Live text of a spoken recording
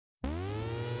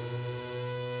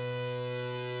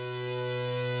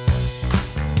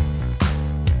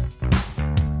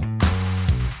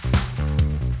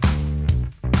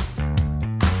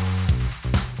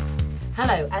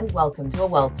and welcome to A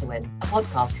World to Win, a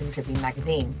podcast from Tribune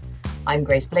Magazine. I'm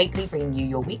Grace Blakely, bringing you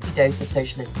your weekly dose of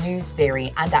socialist news,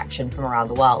 theory and action from around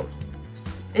the world.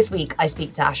 This week, I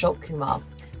speak to Ashok Kumar,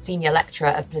 Senior Lecturer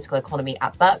of Political Economy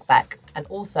at Birkbeck and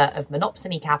author of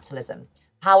Monopsony Capitalism,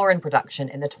 Power and Production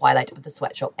in the Twilight of the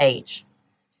Sweatshop Age.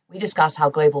 We discuss how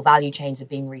global value chains have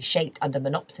been reshaped under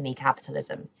monopsony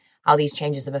capitalism, how these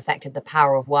changes have affected the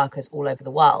power of workers all over the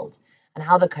world, and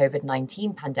how the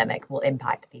COVID-19 pandemic will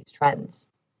impact these trends.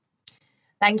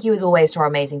 Thank you as always to our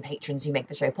amazing patrons who make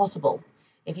the show possible.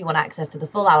 If you want access to the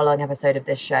full hour-long episode of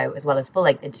this show, as well as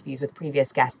full-length interviews with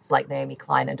previous guests like Naomi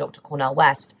Klein and Dr. Cornel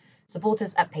West, support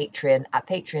us at Patreon at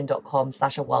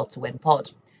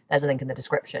patreon.com/aworldtowinpod. There's a link in the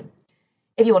description.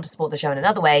 If you want to support the show in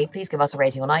another way, please give us a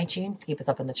rating on iTunes to keep us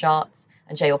up in the charts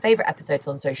and share your favourite episodes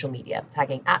on social media,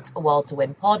 tagging at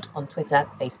aworldtowinpod on Twitter,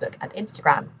 Facebook and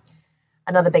Instagram.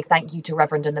 Another big thank you to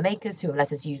Reverend and the Makers, who have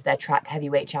let us use their track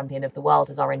Heavyweight Champion of the World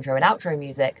as our intro and outro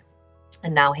music.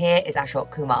 And now here is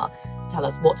Ashok Kumar to tell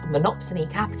us what monopsony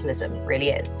capitalism really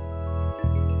is.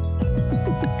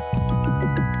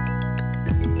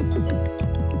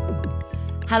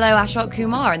 Hello, Ashok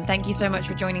Kumar, and thank you so much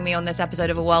for joining me on this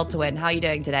episode of A World to Win. How are you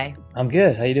doing today? I'm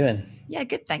good. How are you doing? Yeah,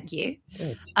 good, thank you.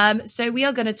 Good. So we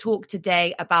are going to talk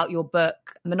today about your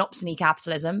book, Monopsony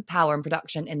Capitalism, Power and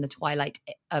Production in the Twilight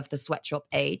of the Sweatshop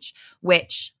Age,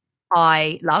 which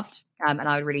I loved and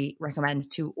I would really recommend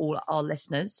to all our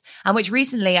listeners, and which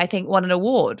recently, I think, won an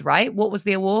award, right? What was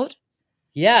the award?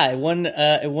 Yeah, it won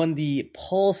the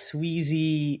Paul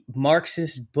Sweezy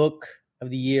Marxist Book of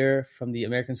the Year from the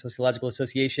American Sociological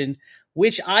Association,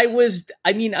 which I was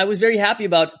very happy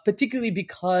about, particularly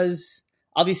because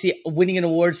obviously winning an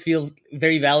awards feels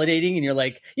very validating. And you're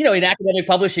like, in academic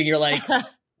publishing, you're like,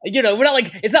 we're not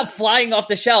like, it's not flying off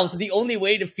the shelves. So the only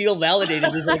way to feel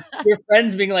validated is like your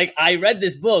friends being like, I read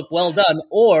this book, well done,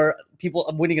 or people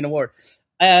winning an award.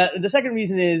 The second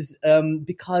reason is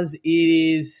because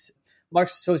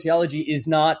Marxist sociology is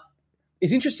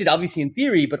interested obviously in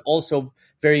theory, but also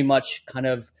very much kind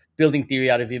of building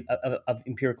theory out of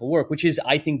empirical work, which is,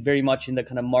 I think, very much in the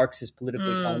kind of Marxist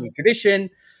political economy tradition.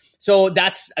 So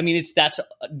that's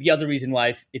the other reason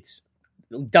why it's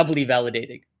doubly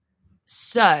validating.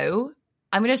 So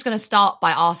I'm just going to start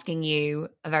by asking you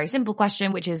a very simple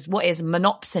question, which is, what is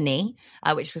monopsony?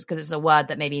 Which is because it's a word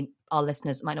that maybe our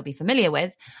listeners might not be familiar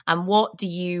with. And what do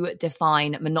you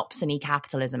define monopsony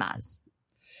capitalism as?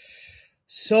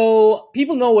 So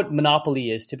people know what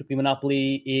monopoly is. Typically,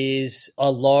 monopoly is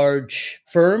a large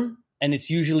firm, and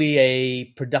it's usually a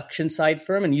production side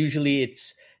firm. And usually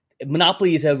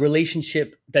monopoly is a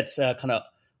relationship that's kind of,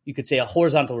 you could say, a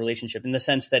horizontal relationship in the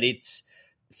sense that it's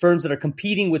firms that are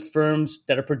competing with firms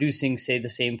that are producing, say, the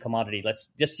same commodity. Let's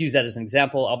just use that as an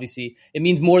example. Obviously, it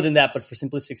means more than that, but for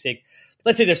simplistic sake,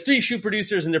 let's say there's 3 shoe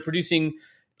producers and they're producing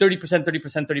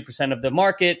 30% of the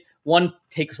market. One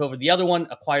takes over the other one,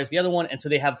 acquires the other one, and so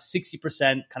they have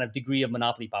 60% kind of degree of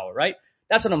monopoly power, right?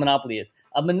 That's what a monopoly is.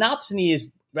 A monopsony is,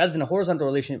 rather than a horizontal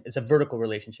relationship, it's a vertical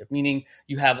relationship, meaning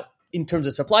you have, in terms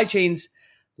of supply chains,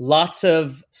 lots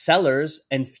of sellers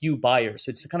and few buyers.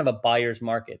 So it's kind of a buyer's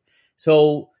market.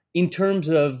 So in terms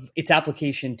of its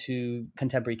application to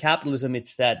contemporary capitalism,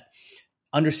 it's that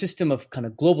under system of kind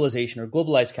of globalization or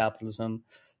globalized capitalism,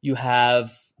 you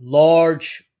have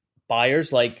large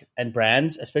buyers and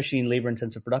brands, especially in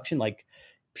labor-intensive production, like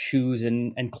shoes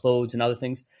and clothes and other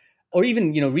things, or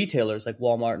even, retailers like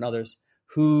Walmart and others,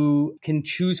 who can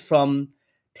choose from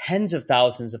tens of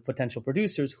thousands of potential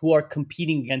producers who are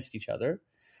competing against each other.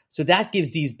 So that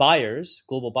gives these buyers,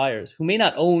 global buyers, who may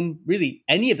not own really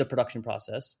any of the production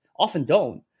process, often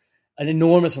don't, an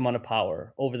enormous amount of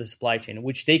power over the supply chain,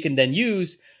 which they can then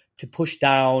use to push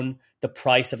down the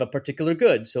price of a particular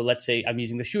good. So let's say I'm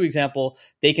using the shoe example,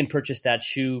 they can purchase that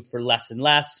shoe for less and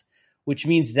less, which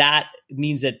means that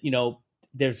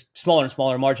there's smaller and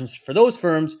smaller margins for those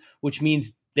firms, which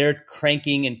means they're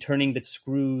cranking and turning the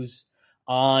screws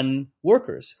on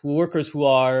workers who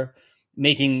are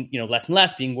making less and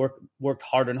less, being worked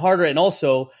harder and harder, and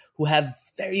also who have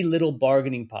very little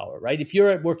bargaining power, right? If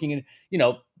you're working in,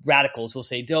 radicals will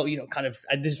say, don't, kind of,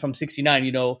 this is from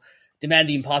 69, demand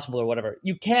the impossible or whatever.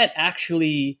 You can't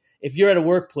actually, if you're at a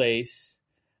workplace,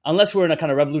 unless we're in a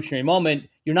kind of revolutionary moment,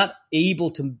 you're not able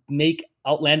to make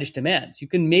outlandish demands. You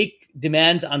can make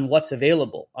demands on what's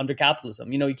available under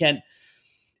capitalism. You can't.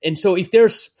 And so if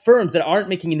there's firms that aren't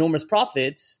making enormous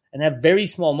profits and have very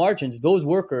small margins, those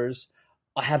workers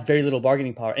have very little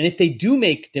bargaining power. And if they do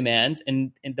make demands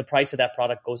and the price of that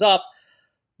product goes up,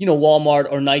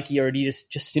 Walmart or Nike or Adidas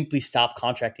just simply stop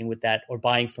contracting with that or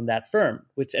buying from that firm,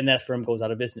 and that firm goes out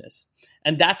of business.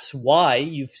 And that's why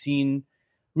you've seen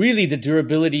really the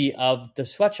durability of the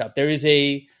sweatshop. There is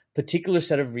a particular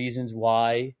set of reasons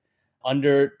why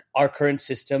under our current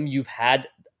system, you've had,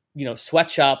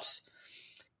 sweatshops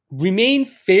remain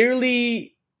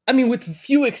fairly, with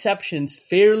few exceptions,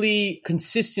 fairly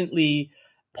consistently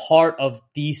part of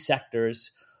these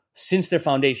sectors since their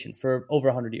foundation for over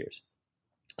 100 years.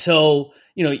 So,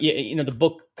 the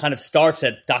book kind of starts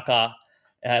at Dhaka,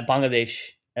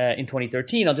 Bangladesh, in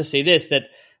 2013. I'll just say this, that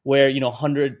where,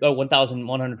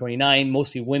 1,129,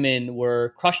 mostly women,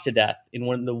 were crushed to death in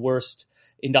one of the worst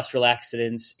industrial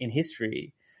accidents in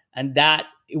history. And that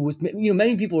it was,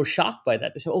 many people were shocked by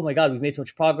that. They said, oh my God, we've made so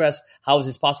much progress. How is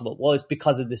this possible? Well, it's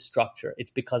because of this structure. It's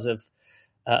because of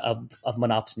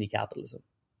monopsony capitalism.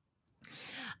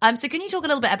 So can you talk a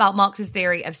little bit about Marx's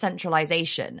theory of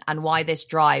centralization and why this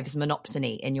drives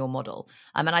monopsony in your model?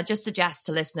 And I just suggest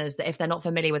to listeners that if they're not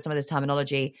familiar with some of this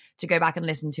terminology, to go back and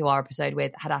listen to our episode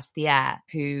with Hadas Thier,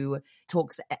 who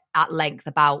talks at length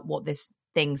about what this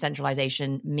thing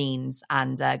centralization means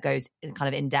and goes kind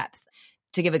of in depth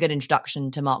to give a good introduction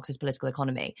to Marx's political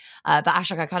economy. But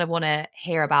Ashok, I kind of want to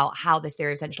hear about how this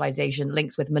theory of centralization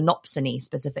links with monopsony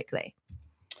specifically.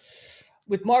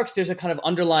 With Marx, there's a kind of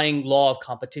underlying law of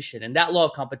competition, and that law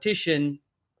of competition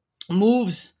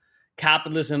moves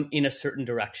capitalism in a certain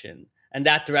direction, and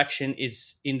that direction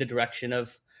is in the direction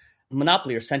of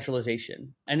monopoly or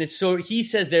centralization. And it's so he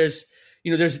says there's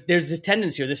this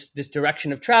tendency or this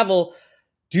direction of travel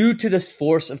due to this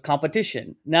force of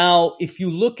competition. Now, if you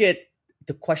look at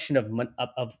the question of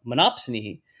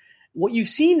monopsony, what you've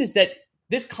seen is that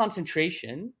this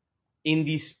concentration in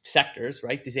these sectors,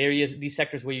 right, these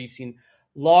sectors where you've seen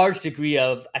large degree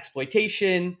of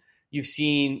exploitation, you've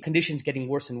seen conditions getting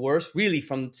worse and worse, really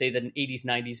from, say, the 80s,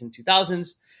 90s, and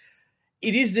 2000s.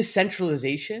 It is this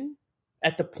centralization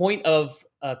at the point of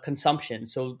consumption.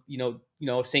 So,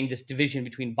 saying this division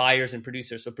between buyers and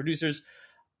producers. So producers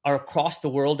are across the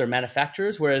world, they're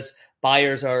manufacturers, whereas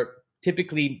buyers are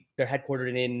typically, they're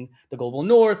headquartered in the global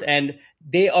north, and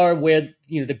they are where,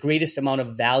 the greatest amount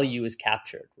of value is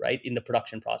captured, right, in the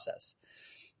production process.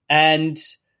 And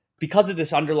because of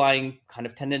this underlying kind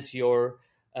of tendency or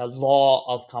law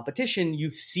of competition,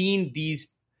 you've seen these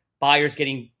buyers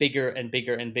getting bigger and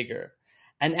bigger and bigger.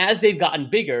 And as they've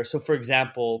gotten bigger, so for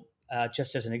example,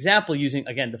 just as an example, using,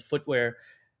 again, the footwear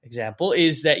example,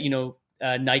 is that,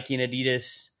 Nike and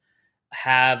Adidas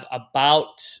have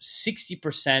about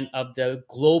 60% of the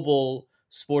global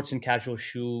sports and casual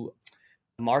shoe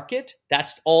market.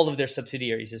 That's all of their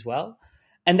subsidiaries as well.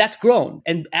 And that's grown.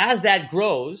 And as that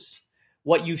grows,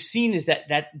 what you've seen is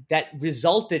that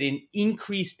resulted in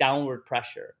increased downward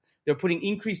pressure. They're putting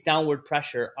increased downward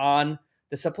pressure on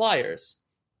the suppliers.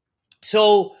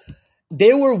 So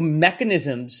there were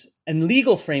mechanisms and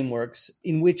legal frameworks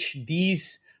in which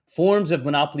these forms of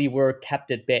monopoly were kept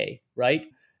at bay, right?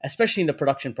 Especially in the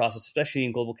production process, especially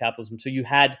in global capitalism. So you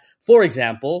had, for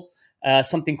example,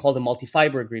 something called the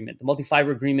multi-fiber agreement. The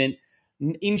multi-fiber agreement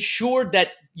ensured that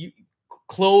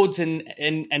clothes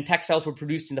and textiles were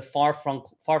produced in the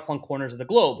far-flung corners of the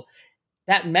globe.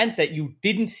 That meant that you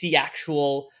didn't see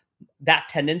that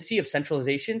tendency of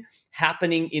centralization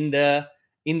happening in the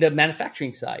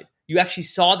manufacturing side. You actually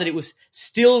saw that it was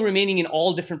still remaining in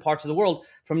all different parts of the world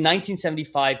from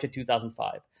 1975 to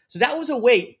 2005. So that was a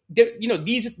way,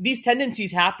 these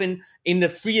tendencies happen in the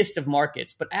freest of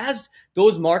markets. But as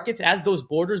those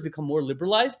borders become more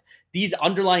liberalized, these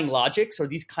underlying logics or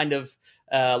these kind of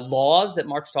laws that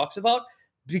Marx talks about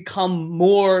become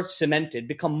more cemented,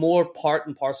 become more part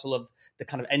and parcel of the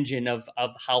kind of engine of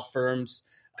how firms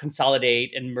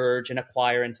consolidate and merge and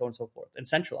acquire and so on and so forth and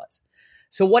centralize.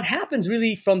 So what happens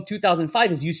really from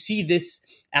 2005 is you see this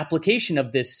application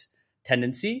of this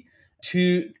tendency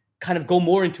to kind of go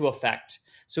more into effect.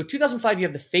 So 2005, you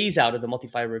have the phase out of the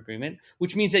multi-fiber agreement,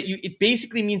 which means that it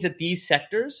basically means that these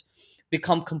sectors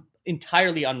become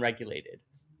entirely unregulated.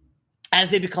 As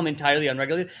they become entirely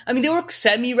unregulated, they were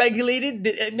semi-regulated.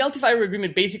 The multi-fiber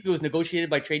agreement basically was negotiated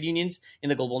by trade unions in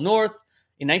the global north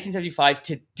in 1975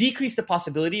 to decrease the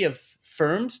possibility of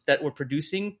firms that were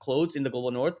producing clothes in the global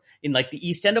north in like the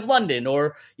East End of London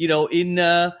or,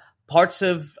 in parts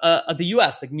of the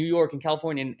U.S., like New York and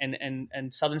California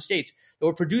and southern states, that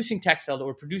were producing textiles, that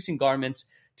were producing garments,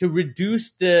 to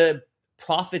reduce the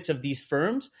profits of these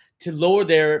firms, to lower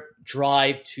their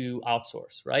drive to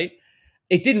outsource, right?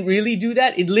 It didn't really do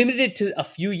that. It limited it to a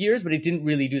few years, but it didn't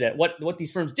really do that. What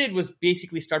these firms did was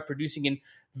basically start producing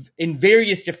in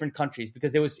various different countries,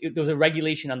 because there was a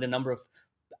regulation on the number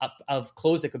of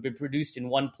clothes that could be produced in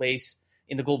one place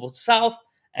in the global south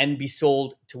and be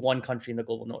sold to one country in the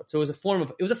global north. So it was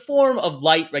a form of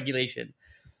light regulation.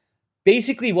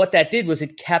 basically what that did was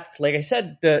it kept, like I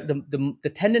said,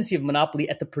 the tendency of monopoly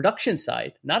at the production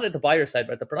side, not at the buyer side,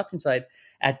 but at the production side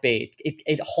at bay.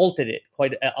 It halted it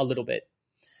quite a little bit.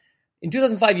 In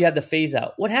 2005, you had the phase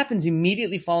out. What happens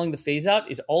immediately following the phase out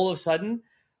is all of a sudden,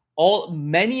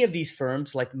 many of these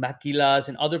firms like Maquilas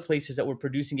and other places that were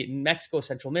producing it in Mexico,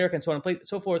 Central America, and so on and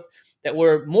so forth, that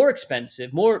were more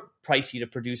expensive, more pricey to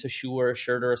produce a shoe or a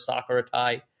shirt or a sock or a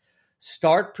tie,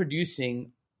 start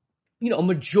producing, a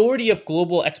majority of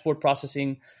global export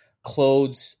processing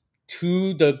clothes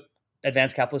to the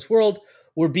advanced capitalist world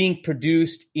were being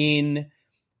produced in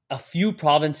a few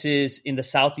provinces in the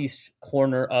southeast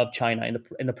corner of China,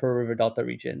 in the Pearl River Delta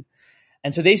region.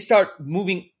 And so they start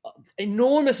moving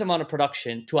enormous amount of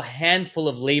production to a handful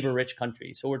of labor-rich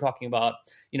countries. So we're talking about,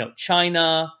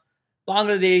 China,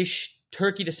 Bangladesh,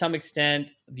 Turkey to some extent,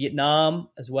 Vietnam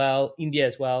as well, India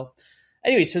as well.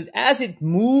 Anyway, so as it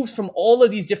moves from all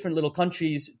of these different little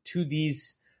countries to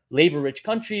these labor-rich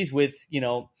countries with,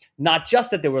 not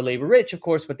just that they were labor-rich, of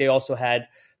course, but they also had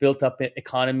built up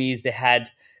economies. They had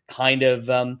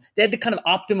the kind of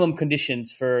optimum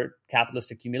conditions for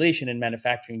capitalist accumulation and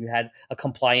manufacturing. You had a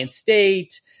compliant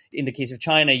state. In the case of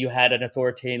China, you had an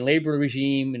authoritarian labor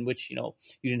regime in which, you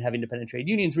didn't have independent trade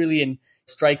unions really, and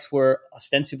strikes were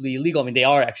ostensibly illegal. I mean, they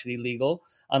are actually illegal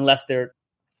unless they're,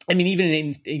 even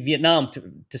in Vietnam,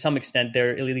 to some extent,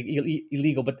 they're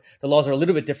illegal, but the laws are a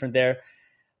little bit different there.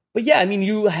 But yeah,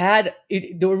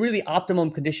 there were really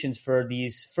optimum conditions for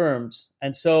these firms.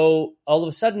 And so all of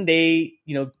a sudden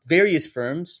various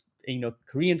firms,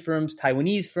 Korean firms,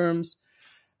 Taiwanese firms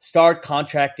start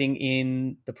contracting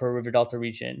in the Pearl River Delta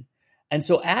region. And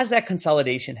so as that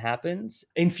consolidation happens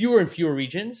in fewer and fewer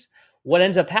regions, what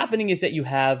ends up happening is that you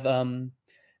have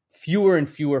fewer and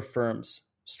fewer firms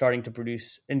starting to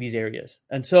produce in these areas.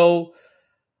 And so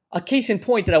a case in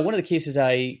point one of the cases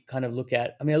I kind of look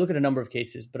at, I look at a number of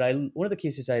cases, but one of the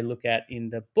cases I look at in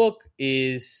the book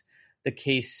is the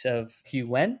case of Hue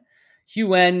Wen. Hue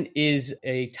Wen is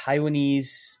a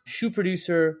Taiwanese shoe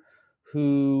producer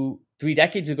who 3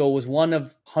 decades ago was one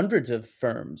of hundreds of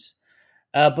firms.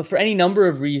 But for any number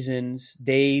of reasons,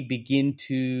 they begin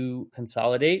to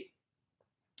consolidate.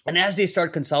 And as they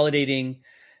start consolidating,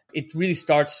 it really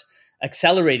starts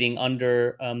accelerating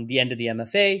under the end of the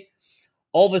MFA.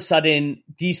 All of a sudden,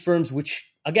 these firms,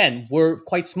 which, again, were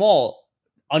quite small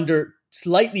under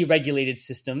slightly regulated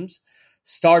systems,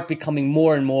 start becoming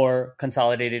more and more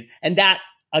consolidated. And that,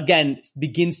 again,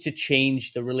 begins to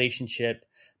change the relationship,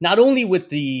 not only with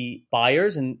the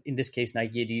buyers, and in this case,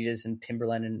 Nike, Adidas, and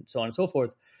Timberland, and so on and so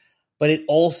forth, but it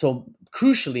also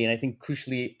crucially, and I think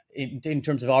crucially in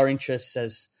terms of our interests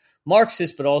as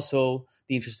Marxists, but also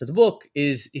the interest of the book,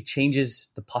 is it changes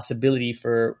the possibility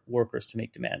for workers to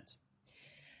make demands.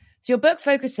 So your book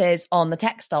focuses on the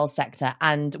textile sector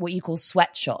and what you call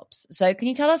sweatshops. So can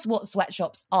you tell us what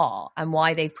sweatshops are and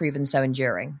why they've proven so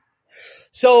enduring?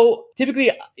 So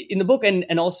typically in the book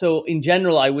and also in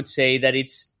general, I would say that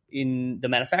it's in the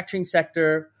manufacturing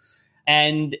sector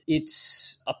and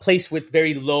it's a place with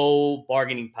very low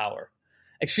bargaining power,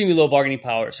 extremely low bargaining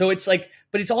power. So it's like,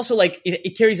 but it's also like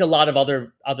it carries a lot of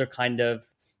other kind of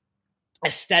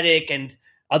aesthetic and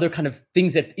other kind of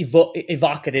things that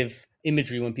evocative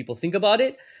imagery when people think about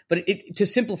it. But to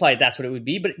simplify it, that's what it would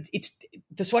be. But it's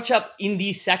the sweatshop in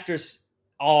these sectors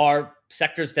are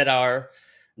sectors that are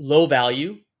low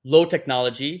value, low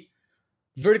technology,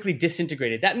 vertically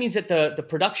disintegrated. That means that the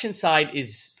production side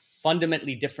is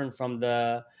fundamentally different from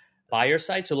the buyer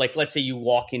side. So like, let's say you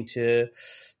walk into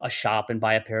a shop and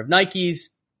buy a pair of Nikes.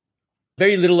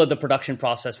 Very little of the production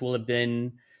process will have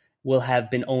been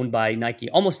owned by Nike.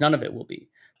 Almost none of it will be.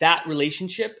 That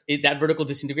relationship, that vertical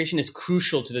disintegration is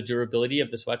crucial to the durability of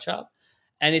the sweatshop.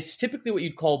 And it's typically what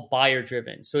you'd call buyer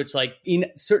driven. So it's like in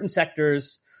certain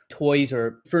sectors, toys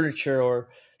or furniture or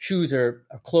shoes or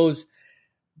clothes,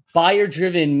 buyer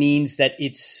driven means that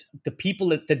it's the people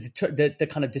that the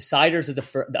kind of deciders of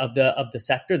the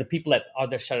sector, the people that are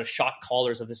the sort of shot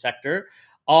callers of the sector,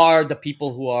 are the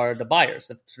people who are the buyers,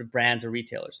 the sort of brands or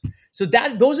retailers. So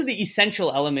those are the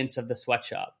essential elements of the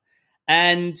sweatshop.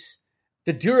 And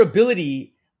the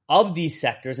durability of these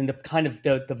sectors and the kind of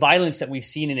the violence that we've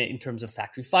seen in it in terms of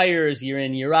factory fires year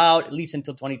in, year out, at least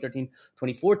until 2013,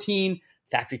 2014,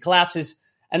 factory collapses,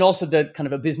 and also the kind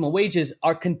of abysmal wages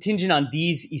are contingent on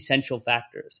these essential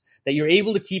factors, that you're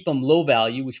able to keep them low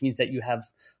value, which means that you have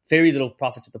very little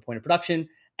profits at the point of production,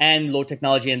 and low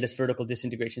technology and this vertical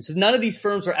disintegration. So none of these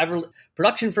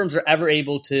production firms are ever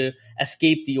able to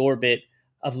escape the orbit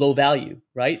of low value,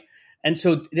 right? And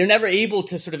so they're never able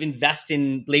to sort of invest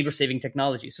in labor-saving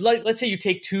technology. So let's say you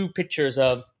take two pictures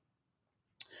of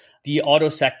the auto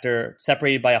sector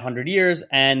separated by 100 years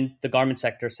and the garment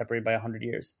sector separated by 100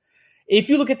 years. If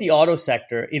you look at the auto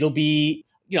sector, it'll be,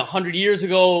 100 years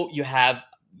ago,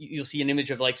 you'll see an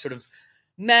image of like sort of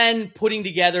men putting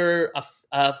together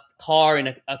a car in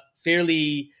a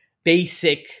fairly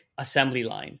basic assembly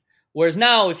line. Whereas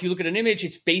now, if you look at an image,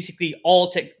 it's basically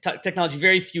all technology,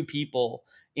 very few people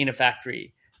in a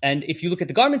factory. And if you look at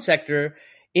the garment sector,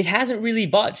 it hasn't really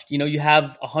budged. You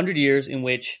have 100 years in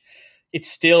which it's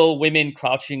still women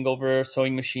crouching over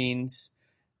sewing machines.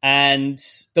 And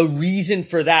the reason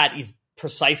for that is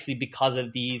precisely because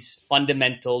of these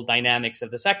fundamental dynamics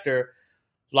of the sector,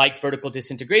 like vertical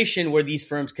disintegration, where these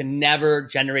firms can never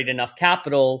generate enough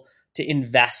capital to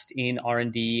invest in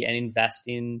R&D and invest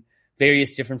in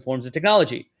various different forms of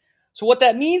technology. So what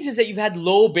that means is that you've had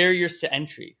low barriers to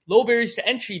entry. Low barriers to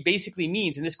entry basically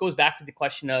means, and this goes back to the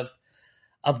question of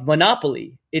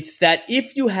monopoly, it's that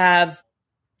if you have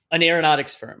an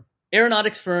aeronautics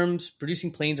firms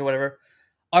producing planes or whatever,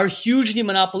 are hugely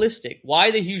monopolistic. Why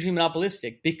are they hugely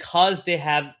monopolistic? Because they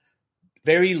have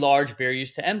very large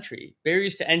barriers to entry.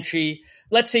 Barriers to entry,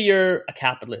 let's say you're a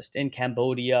capitalist in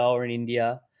Cambodia or in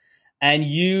India, and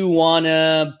you want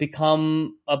to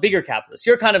become a bigger capitalist.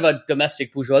 You're kind of a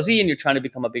domestic bourgeoisie and you're trying to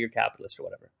become a bigger capitalist or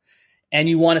whatever. And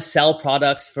you want to sell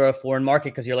products for a foreign market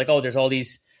because you're like, oh, there's all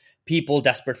these people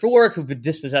desperate for work who've been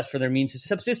dispossessed for their means of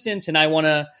subsistence, and I want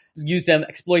to use them,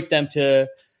 exploit them to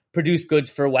produce goods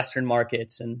for Western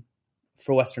markets and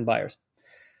for Western buyers.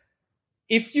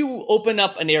 If you open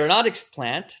up an aeronautics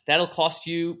plant, that'll cost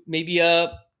you maybe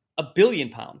a billion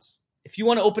pounds. If you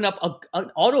want to open up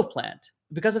an auto plant,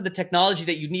 because of the technology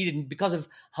that you need and because of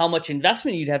how much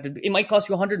investment you'd have to, it might cost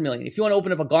you 100 million. If you want to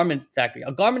open up a garment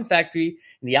factory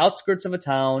in the outskirts of a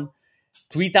town,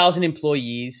 3,000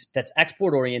 employees, that's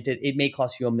export oriented, it may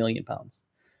cost you £1 million.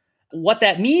 What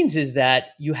that means is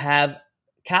that you have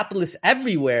capitalists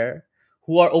everywhere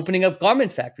who are opening up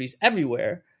garment factories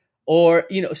everywhere. Or,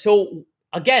 so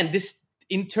again, this,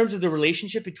 in terms of the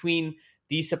relationship between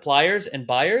these suppliers and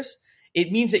buyers,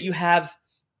 it means that you have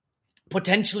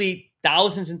potentially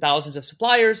thousands and thousands of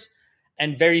suppliers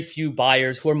and very few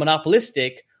buyers who are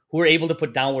monopolistic, who are able to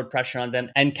put downward pressure on them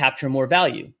and capture more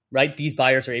value, right? These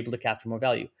buyers are able to capture more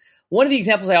value. One of the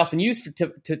examples I often use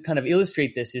to kind of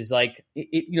illustrate this is like,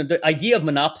 the idea of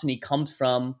monopsony comes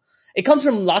from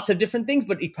lots of different things,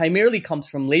 but it primarily comes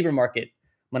from labor market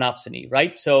monopsony,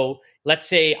 right? So let's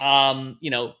say,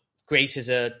 Grace is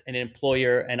an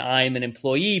employer and I'm an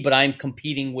employee, but I'm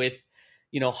competing with,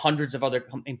 hundreds of other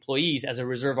employees as a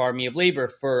reserve army of labor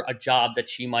for a job that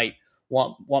she might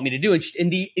want me to do. And in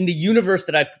the universe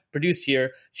that I've produced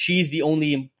here, she's the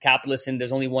only capitalist and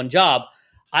there's only one job.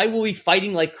 I will be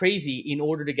fighting like crazy in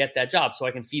order to get that job so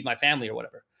I can feed my family or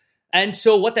whatever. And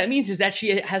so what that means is that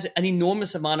she has an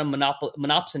enormous amount of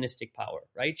monopsonistic power,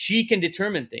 right? She can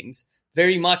determine things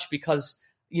very much because,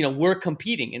 we're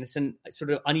competing and it's a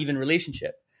sort of uneven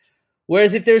relationship.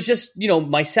 Whereas if there's just,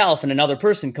 myself and another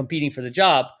person competing for the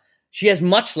job, she has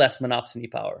much less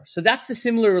monopsony power. So that's the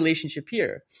similar relationship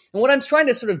here. And what I'm trying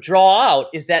to sort of draw out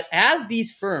is that as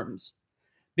these firms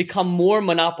become more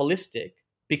monopolistic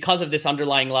because of this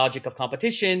underlying logic of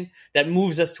competition that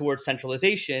moves us towards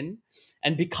centralization,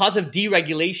 and because of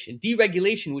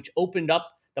deregulation, which opened up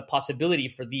the possibility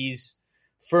for these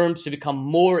firms to become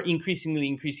more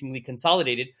increasingly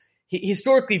consolidated,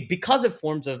 historically, because of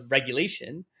forms of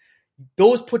regulation,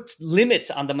 those put limits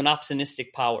on the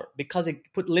monopsonistic power because it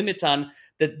put limits on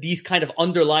these kind of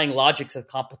underlying logics of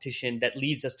competition that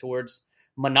leads us towards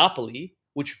monopoly,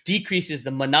 which decreases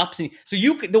the monopsony. So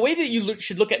the way that you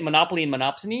should look at monopoly and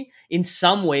monopsony in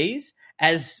some ways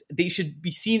as they should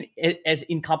be seen as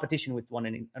in competition with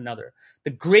one another. The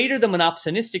greater the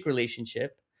monopsonistic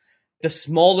relationship, the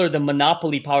smaller the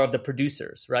monopoly power of the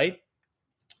producers, right?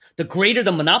 The greater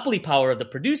the monopoly power of the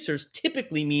producers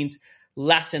typically means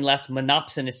less and less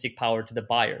monopsonistic power to the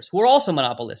buyers, who are also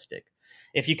monopolistic.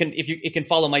 If you can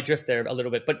follow my drift there a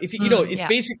little bit, but if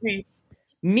basically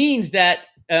means that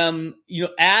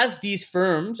as these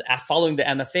firms, following the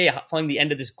MFA, following the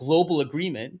end of this global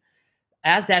agreement,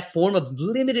 as that form of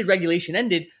limited regulation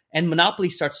ended and monopoly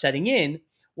starts setting in,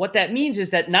 what that means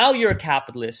is that now you're a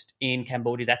capitalist in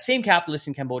Cambodia, that same capitalist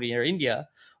in Cambodia or India,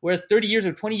 whereas 30 years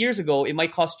or 20 years ago, it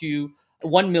might cost you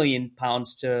 £1 million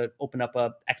to open up a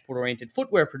export-oriented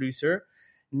footwear producer.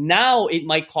 Now it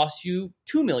might cost you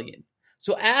 $2 million.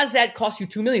 So as that costs you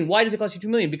 $2 million, why does it cost you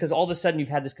 $2 million? Because all of a sudden you've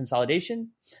had this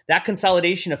consolidation. That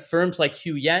consolidation of firms like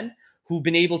Huyen, who've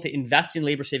been able to invest in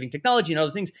labor-saving technology and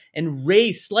other things and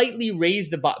slightly raise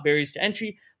the barriers to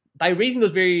entry. By raising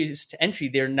those barriers to entry,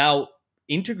 they're now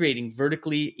integrating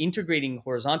vertically, integrating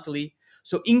horizontally,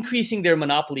 So increasing their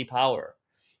monopoly power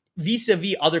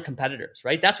vis-a-vis other competitors,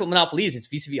 right? That's what monopoly is. It's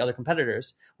vis-a-vis other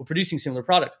competitors who are producing similar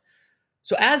products.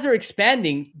 So as they're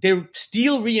expanding, they're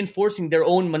still reinforcing their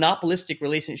own monopolistic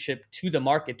relationship to the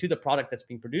market, to the product that's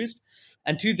being produced,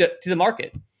 and to the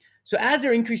market. So as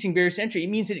they're increasing barriers to entry, it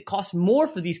means that it costs more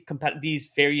for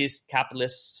these various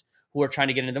capitalists who are trying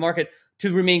to get into the market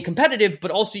to remain competitive,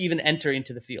 but also even enter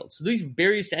into the field. So these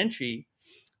barriers to entry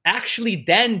actually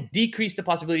then decrease the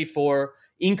possibility for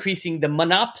increasing the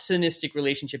monopsonistic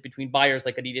relationship between buyers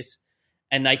like Adidas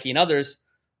and Nike and others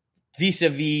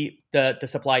vis-a-vis the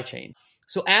supply chain.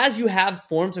 So as you have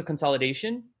forms of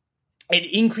consolidation, it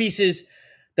increases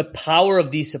the power of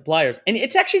these suppliers. And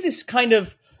it's actually this kind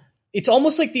of, it's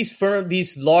almost like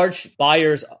these large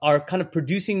buyers are kind of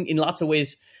producing in lots of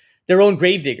ways their own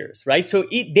gravediggers, right? So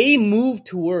they move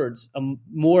towards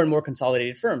more and more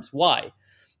consolidated firms. Why?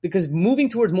 Because moving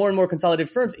towards more and more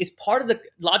consolidated firms is part of the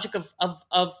logic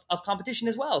of competition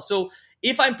as well. So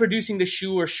if I'm producing the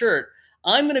shoe or shirt,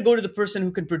 I'm going to go to the person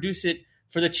who can produce it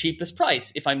for the cheapest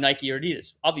price, if I'm Nike or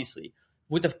Adidas, obviously,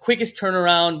 with the quickest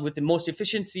turnaround, with the most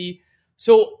efficiency.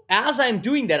 So as I'm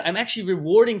doing that, I'm actually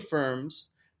rewarding firms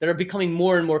that are becoming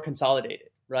more and more consolidated,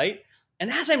 right?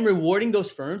 And as I'm rewarding those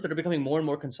firms that are becoming more and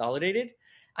more consolidated,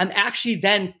 I'm actually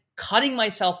then cutting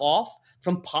myself off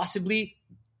from possibly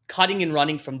cutting and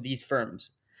running from these firms,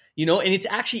 and it's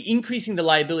actually increasing the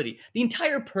liability. The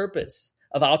entire purpose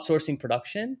of outsourcing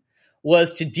production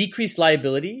was to decrease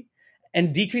liability,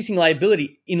 and decreasing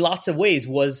liability in lots of ways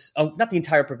was not the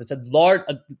entire purpose.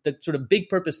 The sort of big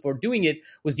purpose for doing it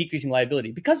was decreasing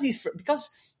liability because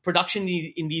production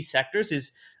in these sectors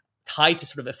is tied to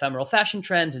sort of ephemeral fashion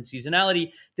trends and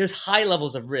seasonality. There's high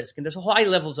levels of risk and there's high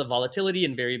levels of volatility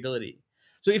and variability.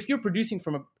 So if you're producing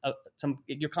from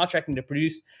you're contracting to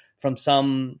produce from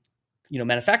some,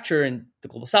 manufacturer in the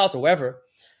global south or wherever,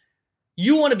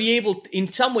 you want to be able, in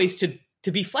some ways,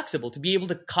 to be flexible, to be able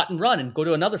to cut and run and go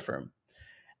to another firm.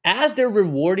 As they're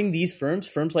rewarding these firms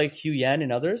like Huyan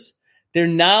and others, they're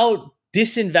now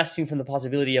disinvesting from the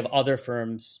possibility of other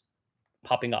firms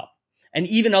popping up and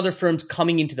even other firms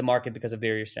coming into the market because of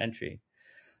barriers to entry.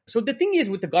 So the thing is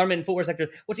with the garment and footwear sector,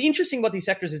 what's interesting about these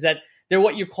sectors is that they're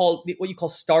what you call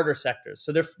starter sectors.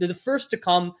 So they're the first to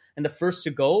come and the first to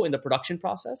go in the production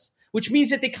process, which means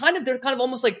that they're kind of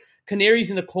almost like canaries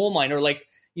in the coal mine, or like,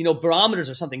 barometers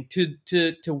or something to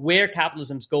where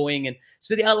capitalism's going. And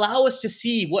so they allow us to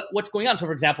see what's going on. So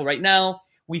for example, right now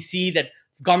we see that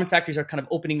garment factories are kind of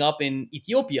opening up in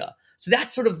Ethiopia. So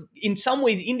that sort of in some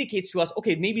ways indicates to us,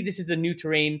 okay, maybe this is the new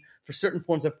terrain for certain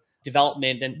forms of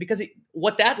development. And because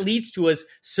what that leads to is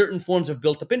certain forms of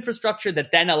built up infrastructure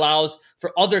that then allows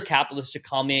for other capitalists to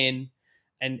come in,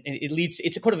 and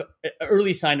it's a kind of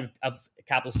early sign of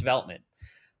capitalist development.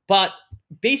 But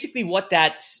basically what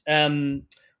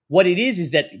it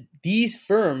is that these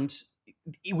firms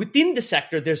within the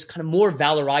sector, there's kind of more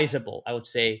valorizable, I would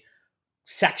say,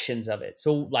 sections of it.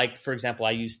 So like, for example,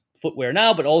 I use footwear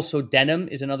now, but also denim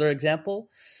is another example.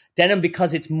 Denim,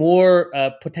 because it's more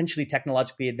potentially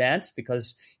technologically advanced,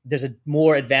 because there's a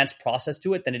more advanced process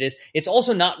to it than it is. It's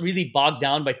also not really bogged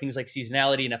down by things like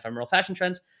seasonality and ephemeral fashion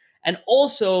trends, and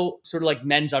also sort of like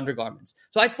men's undergarments.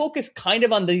 So I focus kind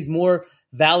of on these more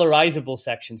valorizable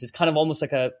sections. It's kind of almost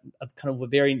like a kind of a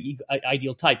very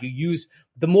ideal type. You use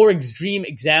the more extreme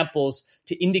examples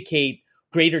to indicate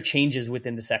greater changes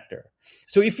within the sector.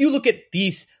 So if you look at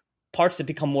these parts that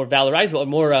become more valorizable or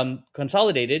more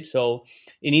consolidated. So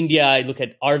in India, I look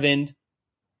at Arvind.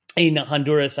 In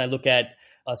Honduras, I look at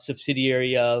a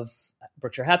subsidiary of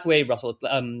Berkshire Hathaway, Fruit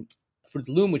of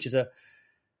the Loom,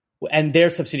 and their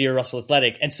subsidiary Russell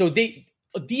Athletic. And so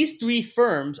these three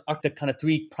firms are the kind of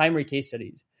three primary case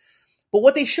studies. But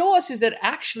what they show us is that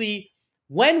actually,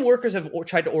 when workers have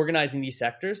tried to organize in these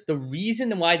sectors, the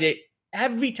reason why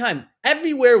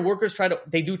everywhere workers try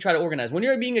to organize. When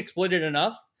you're being exploited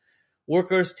enough,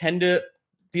 workers tend to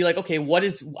be like, okay,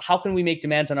 how can we make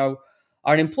demands on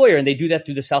our employer? And they do that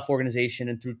through the self-organization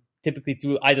and typically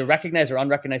through either recognized or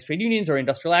unrecognized trade unions or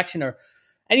industrial action or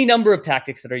any number of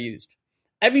tactics that are used.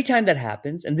 Every time that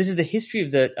happens, and this is the history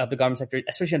of the garment sector,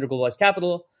 especially under globalized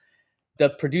capital, the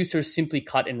producers simply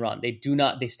cut and run.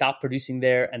 They stop producing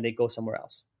there and they go somewhere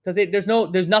else. Because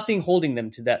there's nothing holding them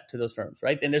to those firms,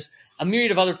 right? And there's a myriad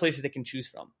of other places they can choose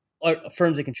from, or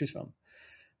firms they can choose from.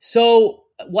 So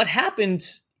what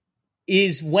happens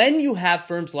is when you have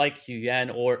firms like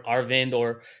Huyan or Arvind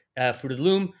or Fruit of the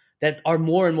Loom that are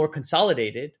more and more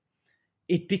consolidated,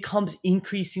 it becomes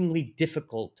increasingly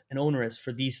difficult and onerous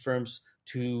for these firms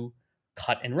to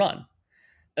cut and run.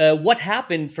 What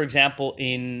happened, for example,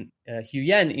 in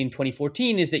Huyan in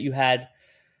 2014 is that you had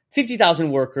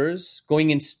 50,000 workers going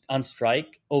in on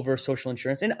strike over social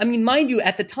insurance. And I mean, mind you,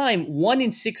 at the time, 1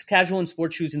 in 6 casual and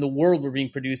sports shoes in the world were being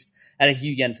produced at a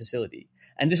Huiyan facility.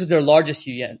 And this was their largest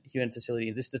Huiyan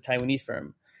facility. This is the Taiwanese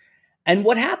firm. And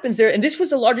what happens there, and this was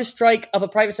the largest strike of a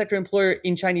private sector employer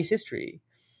in Chinese history.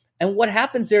 And what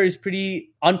happens there is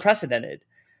pretty unprecedented.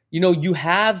 You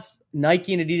have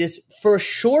Nike and Adidas for a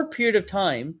short period of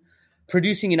time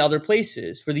producing in other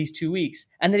places for these 2 weeks.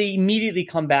 And then they immediately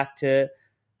come back to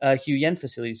Huiyan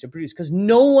facilities to produce, because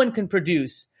no one can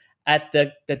produce at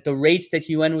the rates that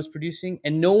Huiyan was producing,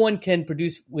 and no one can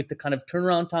produce with the kind of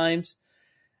turnaround times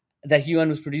that Huiyan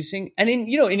was producing. And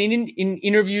in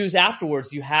interviews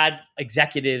afterwards, you had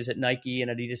executives at Nike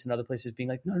and Adidas and other places being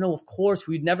like, no, of course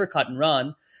we'd never cut and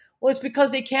run. Well, it's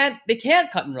because they can't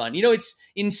cut and run. It's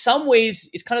in some ways,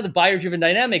 it's kind of the buyer-driven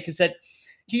dynamic, is that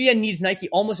Huiyan needs Nike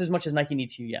almost as much as Nike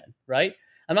needs Huiyan, right?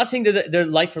 I'm not saying that they're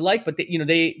like for like, but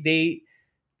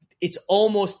it's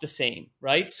almost the same,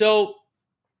 right? So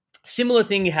similar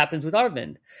thing happens with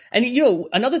Arvind. And,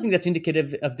 another thing that's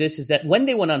indicative of this is that when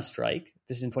they went on strike,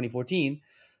 this is in 2014,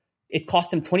 it cost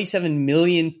them $27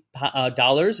 million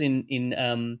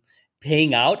in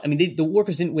paying out. I mean, the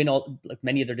workers didn't win all, like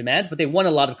many of their demands, but they won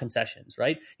a lot of concessions,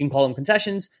 right? You can call them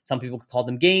concessions. Some people could call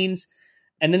them gains.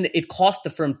 And then it cost the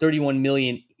firm $31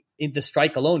 million. The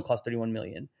strike alone cost $31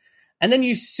 million. And then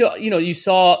you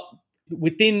saw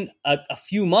within a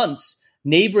few months,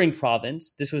 neighboring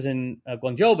province, this was in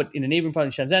Guangzhou, but in a neighboring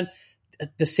province, Shenzhen,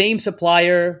 the same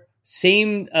supplier,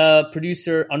 same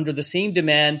producer under the same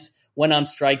demands went on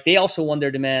strike. They also won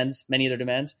their demands, many of their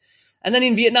demands. And then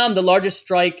in Vietnam, the largest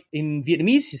strike in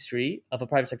Vietnamese history of a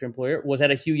private sector employer was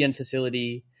at a Huiyan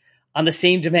facility on the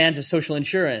same demands of social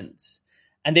insurance.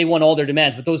 And they won all their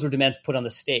demands, but those were demands put on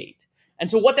the state. And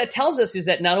so what that tells us is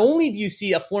that not only do you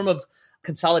see a form of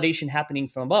consolidation happening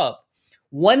from above,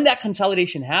 when that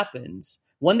consolidation happens,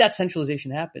 when that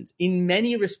centralization happens, in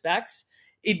many respects,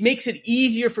 it makes it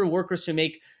easier for workers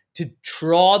to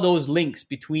draw those links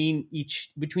between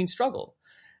struggle.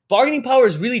 Bargaining power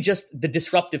is really just the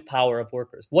disruptive power of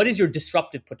workers. What is your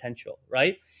disruptive potential,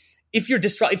 right? If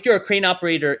you're a crane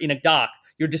operator in a dock,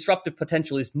 your disruptive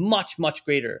potential is much, much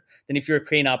greater than if you're a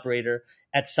crane operator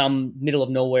at some middle of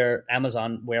nowhere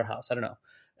Amazon warehouse. I don't know.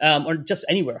 Or just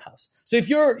any warehouse. So if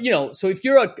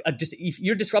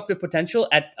your disruptive potential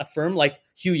at a firm like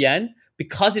Huiyan,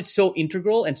 because it's so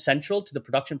integral and central to the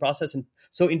production process and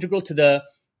so integral to the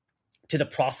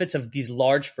profits of these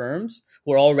large firms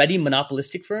who are already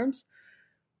monopolistic firms,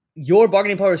 your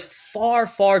bargaining power is far,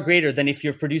 far greater than if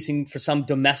you're producing for some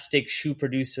domestic shoe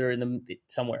producer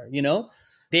somewhere.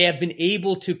 They have been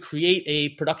able to create a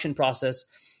production process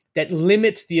that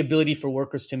limits the ability for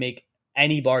workers to make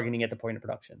any bargaining at the point of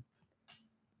production.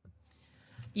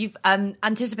 You've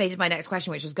anticipated my next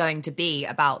question, which was going to be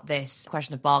about this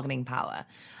question of bargaining power.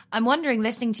 I'm wondering,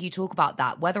 listening to you talk about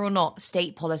that, whether or not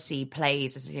state policy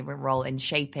plays a significant role in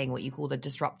shaping what you call the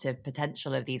disruptive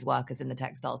potential of these workers in the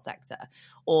textile sector.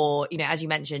 Or, as you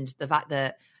mentioned, the fact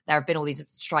that there have been all these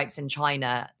strikes in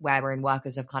China wherein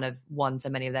workers have kind of won so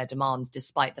many of their demands,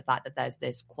 despite the fact that there's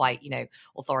this quite,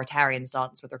 authoritarian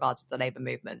stance with regards to the labor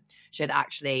movement, show that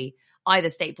actually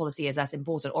either state policy is less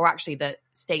important, or actually that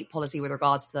state policy with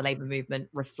regards to the labor movement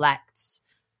reflects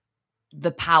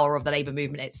the power of the labor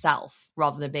movement itself,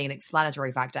 rather than being an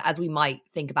explanatory factor, as we might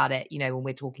think about it, when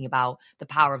we're talking about the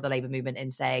power of the labor movement in,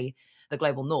 say, the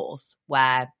global north,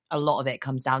 where a lot of it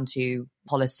comes down to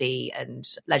policy and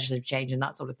legislative change and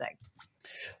that sort of thing.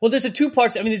 Well, there's two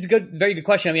parts. I mean, there's very good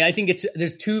question. I mean, I think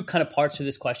there's two kind of parts to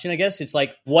this question, I guess. It's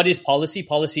like, what is policy?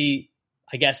 Policy,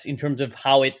 I guess, in terms of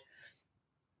how it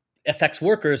affects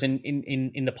workers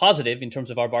in the positive, in terms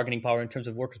of our bargaining power, in terms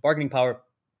of workers' bargaining power,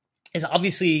 is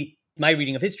obviously, my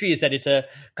reading of history is that it's a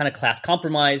kind of class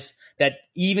compromise, that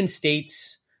even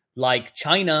states like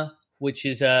China, which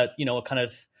is a kind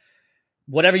of,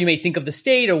 whatever you may think of the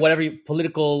state or whatever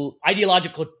political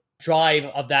ideological drive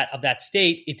of that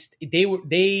state, they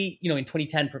in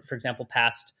 2010, for example,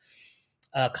 passed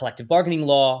a collective bargaining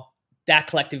law. That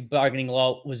collective bargaining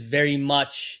law was very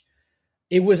much,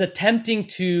 it was attempting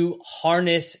to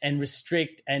harness and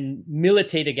restrict and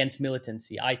militate against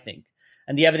militancy, I think.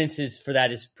 And the evidence for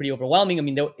that is pretty overwhelming. I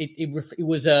mean, it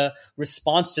was a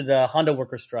response to the Honda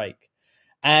worker strike.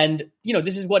 And,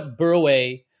 this is what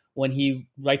Burway, when he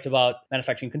writes about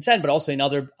manufacturing consent, but also in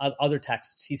other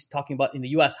texts, he's talking about in the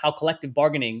US, how collective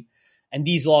bargaining and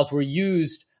these laws were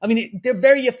used. I mean, they're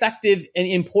very effective and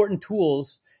important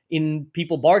tools in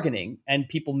people bargaining and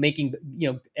people making,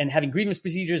 and having grievance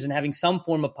procedures and having some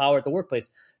form of power at the workplace.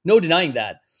 No denying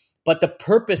that. But the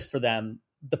purpose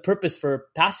for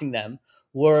passing them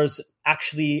was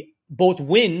actually both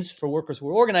wins for workers who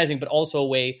were organizing, but also a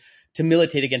way to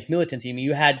militate against militancy. I mean,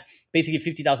 you had basically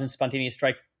 50,000 spontaneous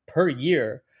strikes per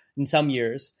year in some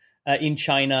years in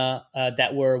China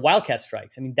that were wildcat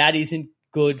strikes. I mean, that isn't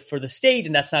good for the state,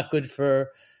 and that's not good for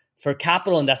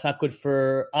capital, and that's not good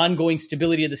for ongoing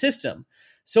stability of the system.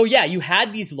 So yeah, you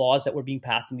had these laws that were being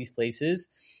passed in these places.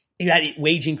 You had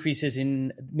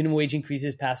minimum wage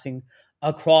increases passing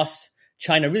across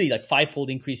China, really like fivefold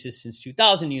increases since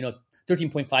 2000,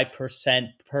 13.5%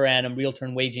 per annum real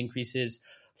term wage increases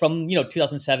from,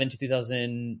 2007 to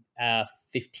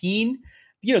 2015.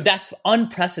 That's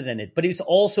unprecedented, but it's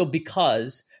also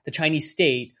because the Chinese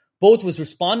state both was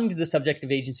responding to the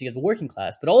subjective agency of the working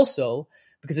class, but also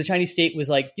because the Chinese state was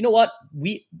like, you know what,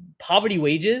 poverty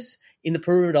wages in the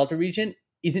Peru River Delta region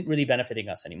isn't really benefiting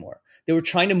us anymore. They were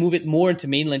trying to move it more into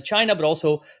mainland China, but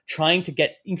also trying to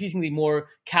get increasingly more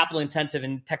capital intensive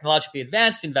and technologically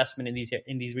advanced investment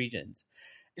in these regions.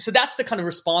 So that's the kind of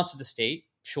response of the state.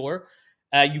 Sure,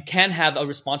 you can have a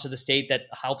response of the state that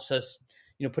helps us,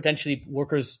 potentially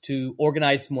workers to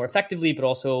organize more effectively, but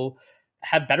also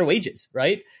have better wages,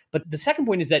 right? But the second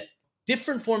point is that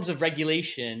different forms of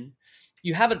regulation,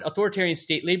 you have an authoritarian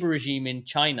state labor regime in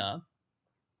China,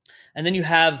 and then you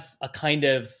have a kind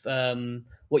of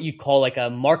what you call like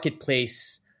a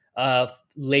marketplace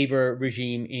labor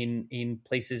regime in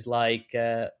places like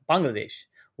Bangladesh,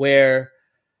 where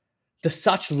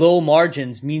such low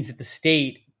margins means that the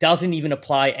state doesn't even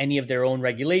apply any of their own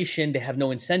regulation. They have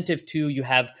no incentive to. You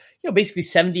have, basically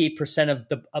 78%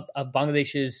 of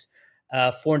Bangladesh's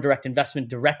foreign direct investment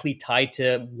directly tied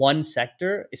to one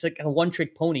sector. It's like a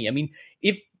one-trick pony. I mean,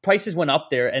 if prices went up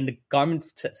there and the garment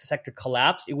sector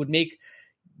collapsed, it would make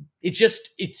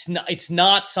it's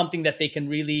not something that they can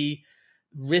really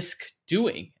risk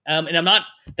doing. And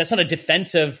that's not a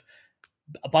defense of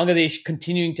Bangladesh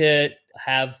continuing to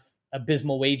have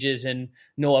abysmal wages and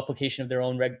no application of their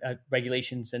own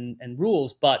regulations and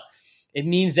rules. But it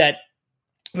means that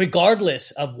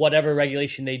regardless of whatever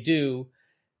regulation they do,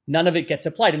 none of it gets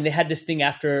applied. I mean, they had this thing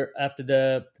after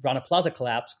the Rana Plaza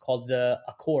collapse called the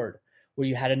Accord, where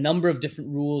you had a number of different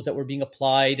rules that were being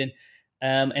applied, and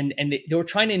they were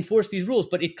trying to enforce these rules,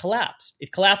 but it collapsed.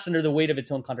 It collapsed under the weight of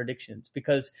its own contradictions,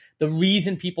 because the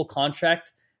reason people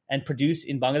contract and produce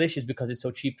in Bangladesh is because it's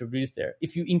so cheap to produce there.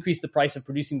 If you increase the price of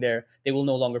producing there, they will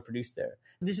no longer produce there.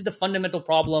 This is the fundamental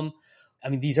problem. I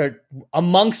mean, these are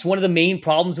amongst one of the main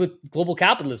problems with global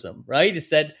capitalism, right? It's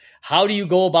that how do you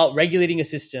go about regulating a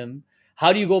system?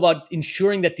 How do you go about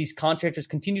ensuring that these contractors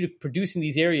continue to produce in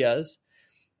these areas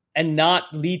and not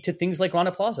lead to things like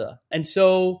Rana Plaza? And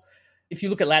so if you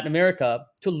look at Latin America,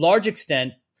 to a large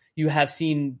extent, you have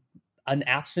seen an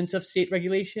absence of state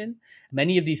regulation.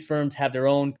 Many of these firms have their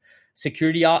own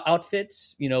security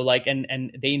outfits,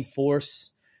 and they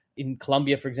enforce, in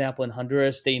Colombia, for example, in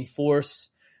Honduras, they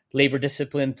enforce labor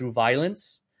discipline through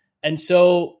violence. And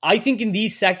so I think in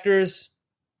these sectors,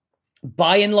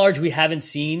 by and large, we haven't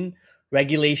seen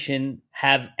regulation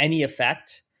have any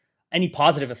effect, any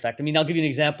positive effect. I mean, I'll give you an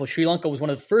example. Sri Lanka was one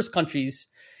of the first countries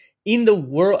in the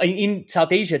world, in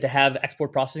South Asia, to have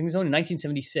export processing zone in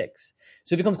 1976.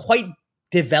 So it becomes quite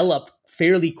developed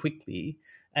fairly quickly.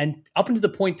 And up until the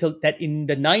point that in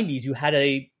the 90s, you had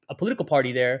a political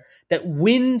party there that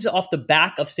wins off the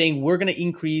back of saying, we're going to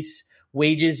increase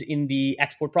wages in the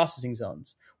export processing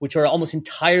zones, which are almost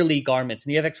entirely garments.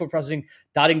 And you have export processing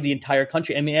dotting the entire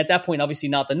country. I mean, at that point, obviously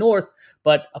not the north,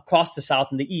 but across the south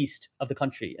and the east of the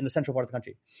country and the central part of the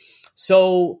country.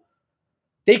 So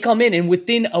they come in and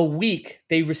within a week,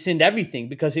 they rescind everything,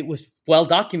 because it was well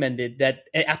documented that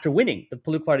after winning the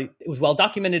political party, it was well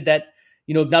documented that,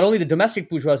 not only the domestic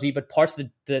bourgeoisie, but parts of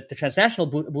the transnational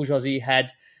bourgeoisie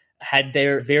had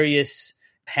their various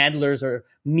handlers or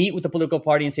meet with the political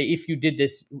party and say, if you did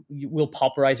this, we'll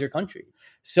pauperize your country.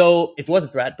 So it was a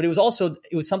threat, but it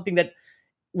was something that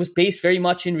was based very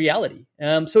much in reality.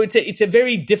 So it's a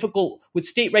very difficult, with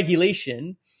state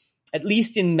regulation, at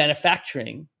least in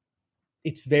manufacturing,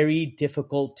 it's very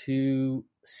difficult to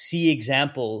see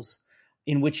examples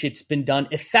in which it's been done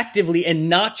effectively and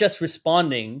not just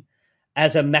responding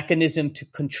as a mechanism to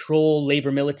control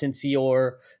labor militancy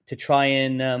or to try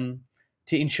and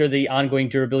to ensure the ongoing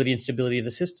durability and stability of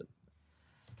the system.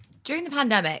 During the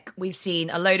pandemic, we've seen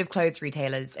a load of clothes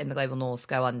retailers in the global north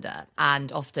go under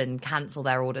and often cancel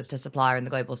their orders to supplier in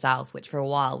the global south, which for a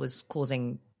while was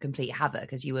causing complete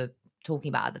havoc, as you were talking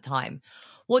about at the time.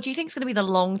 What do you think is going to be the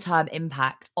long-term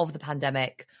impact of the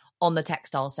pandemic on the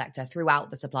textile sector throughout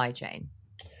the supply chain?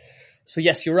 So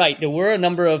yes, you're right. There were a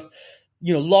number of,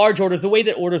 large orders. The way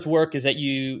that orders work is that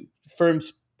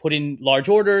firms put in large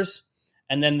orders,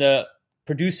 and then the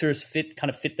producers fit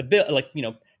the bill,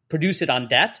 produce it on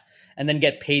debt and then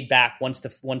get paid back once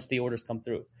the orders come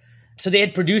through. So they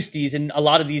had produced these, and a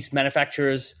lot of these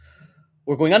manufacturers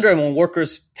were going under, and when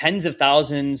workers, tens of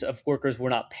thousands of workers were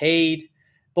not paid.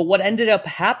 But what ended up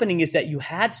happening is that you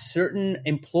had certain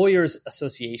employers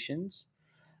associations,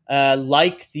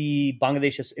 like the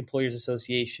Bangladesh Employers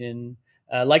Association,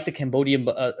 like the Cambodian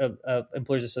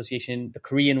Employers Association, the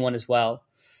Korean one as well,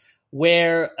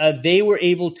 where they were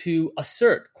able to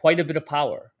assert quite a bit of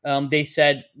power. They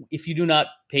said, if you do not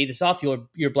pay this off,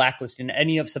 you're blacklisted, and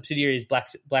any of subsidiaries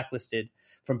blacklisted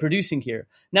from producing here.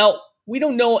 Now, we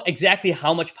don't know exactly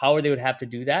how much power they would have to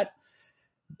do that.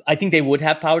 I think they would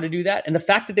have power to do that. And the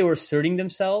fact that they were asserting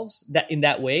themselves that in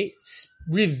that way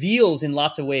reveals in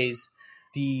lots of ways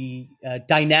the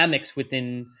dynamics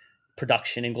within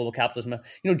production in global capitalism.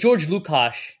 George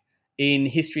Lukács in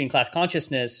History and Class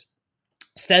Consciousness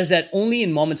says that only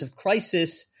in moments of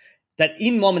crisis,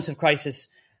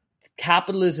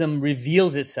 capitalism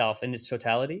reveals itself in its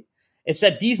totality. It's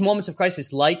that these moments of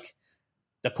crisis, like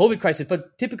the COVID crisis,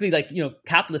 but typically like,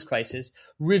 capitalist crisis,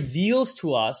 reveals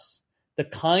to us the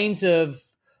kinds of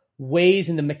ways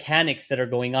and the mechanics that are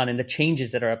going on and the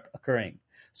changes that are occurring.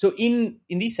 So in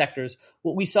these sectors,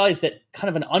 what we saw is that kind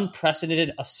of an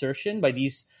unprecedented assertion by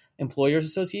these employers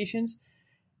associations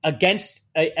against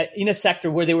in a sector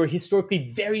where they were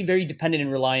historically very, very dependent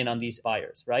and reliant on these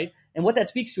buyers, right? And what that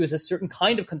speaks to is a certain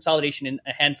kind of consolidation in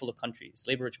a handful of countries,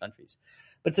 labor-rich countries.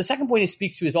 But the second point it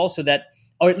speaks to is also that,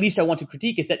 or at least I want to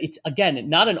critique, is that it's, again,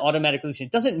 not an automatic relationship.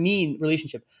 It doesn't mean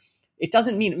relationship. It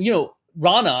doesn't mean,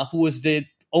 Rana, who was the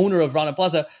owner of Rana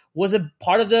Plaza, was a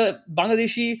part of the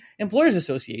Bangladeshi Employers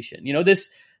Association. This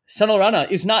Sanal Rana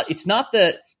it's not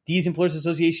that these employers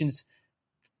associations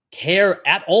care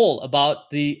at all about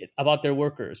their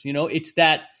workers. It's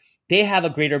that they have a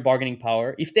greater bargaining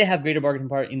power. If they have greater bargaining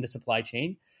power in the supply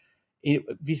chain,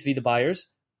 vis-a-vis the buyers,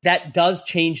 that does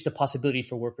change the possibility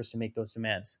for workers to make those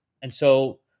demands. And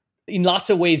so in lots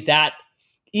of ways, that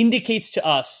indicates to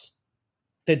us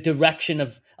the direction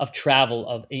of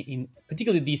travel in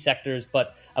particularly these sectors,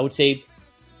 but I would say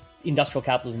industrial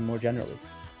capitalism more generally.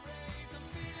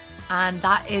 And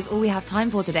that is all we have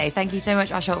time for today. Thank you so much,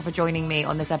 Ashok, for joining me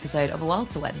on this episode of A World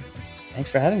to Win. Thanks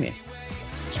for having me.